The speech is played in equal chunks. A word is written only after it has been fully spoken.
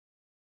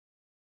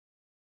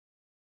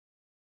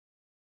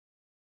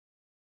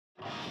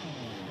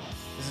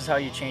This is how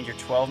you change your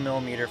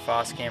 12mm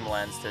Foscam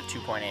lens to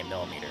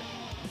 2.8mm.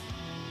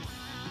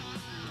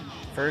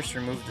 First,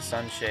 remove the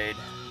sunshade.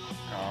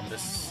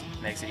 This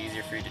makes it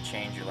easier for you to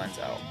change your lens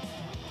out.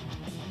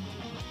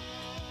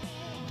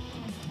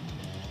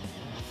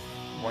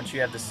 Once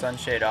you have the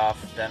sunshade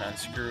off, then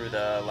unscrew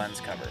the lens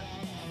cover.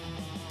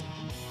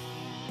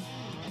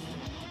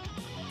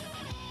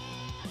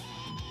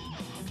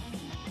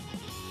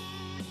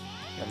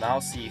 You'll now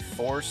see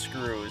 4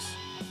 screws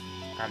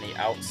on the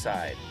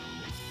outside.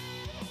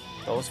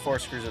 Those 4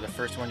 screws are the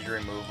first ones you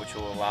remove, which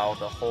will allow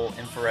the whole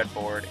infrared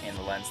board and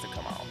the lens to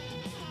come out.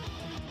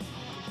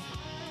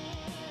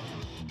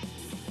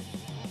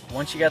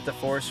 Once you got the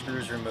 4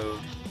 screws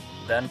removed,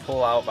 then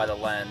pull out by the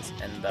lens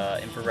and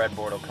the infrared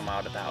board will come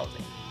out of the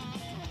housing.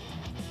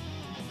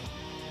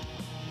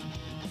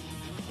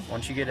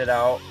 Once you get it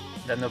out,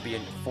 then there'll be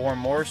 4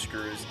 more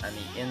screws on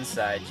the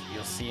inside.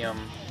 You'll see them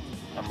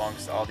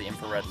amongst all the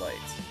infrared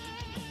lights.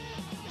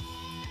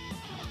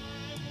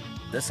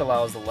 This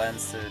allows the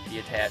lens to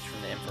detach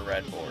from the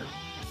infrared board.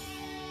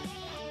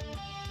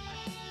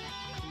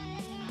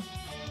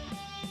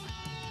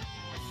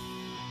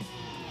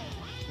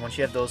 Once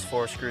you have those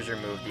 4 screws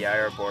removed, the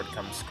IR board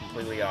comes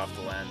completely off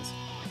the lens.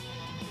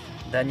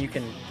 Then you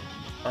can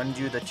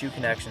undo the 2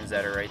 connections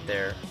that are right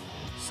there,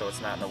 so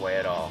it's not in the way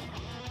at all.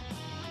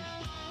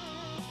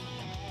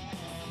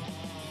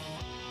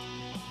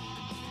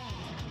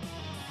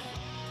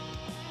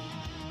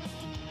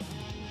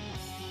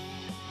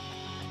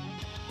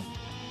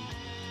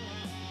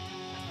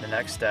 The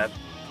next step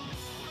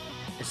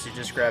is to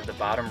just grab the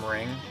bottom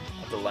ring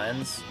of the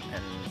lens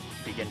and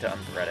begin to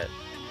unthread it.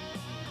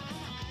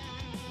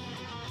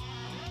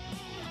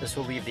 This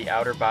will leave the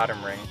outer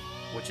bottom ring,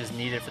 which is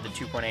needed for the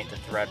 2.8 to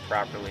thread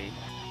properly.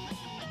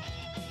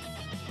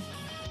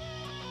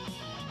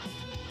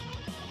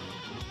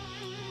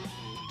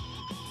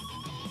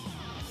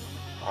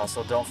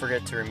 Also, don't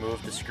forget to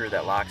remove the screw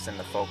that locks in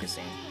the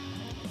focusing.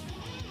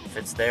 If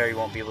it's there, you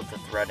won't be able to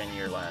thread in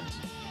your lens.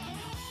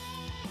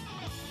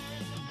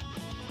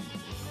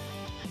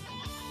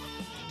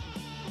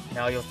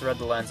 Now you'll thread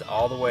the lens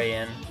all the way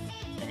in,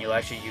 and you'll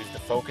actually use the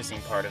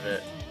focusing part of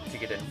it to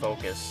get it in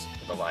focus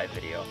for the live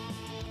video.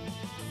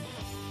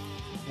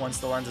 Once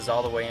the lens is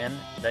all the way in,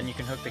 then you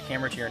can hook the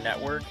camera to your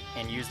network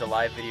and use the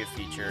live video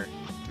feature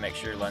to make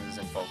sure your lens is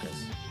in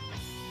focus.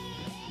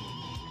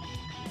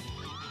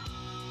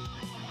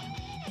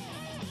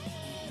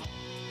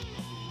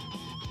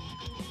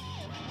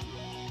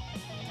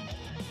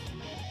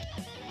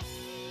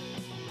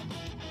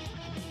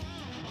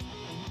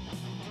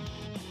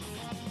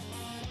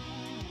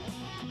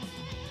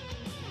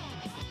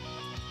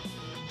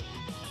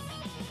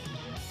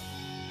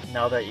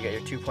 Now that you got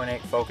your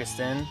 2.8 focused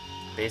in,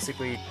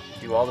 basically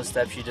do all the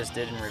steps you just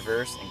did in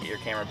reverse and get your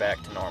camera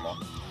back to normal.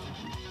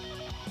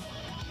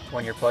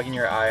 When you're plugging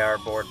your IR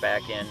board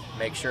back in,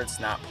 make sure it's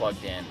not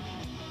plugged in,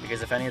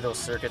 because if any of those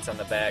circuits on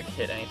the back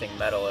hit anything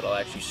metal, it'll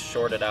actually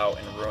short it out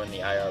and ruin the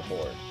IR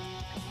board.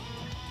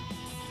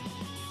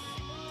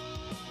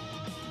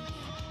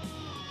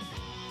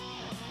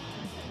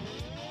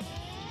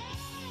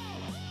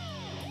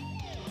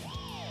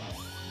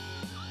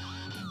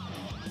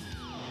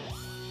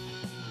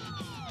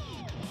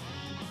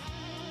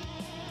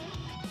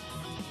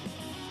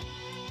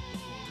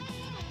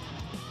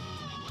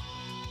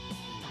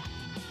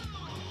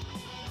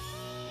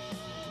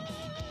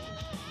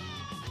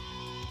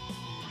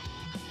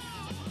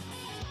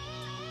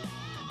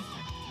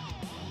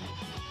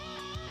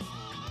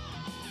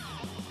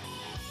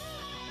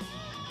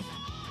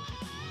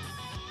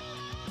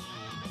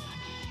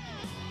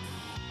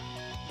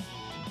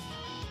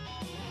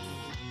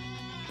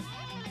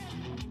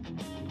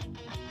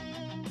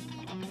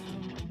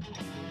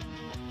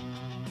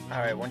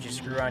 Alright, once you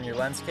screw on your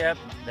lens cap,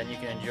 then you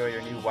can enjoy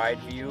your new wide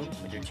view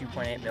with your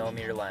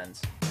 2.8mm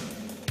lens.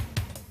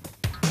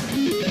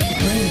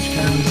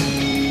 RageCams.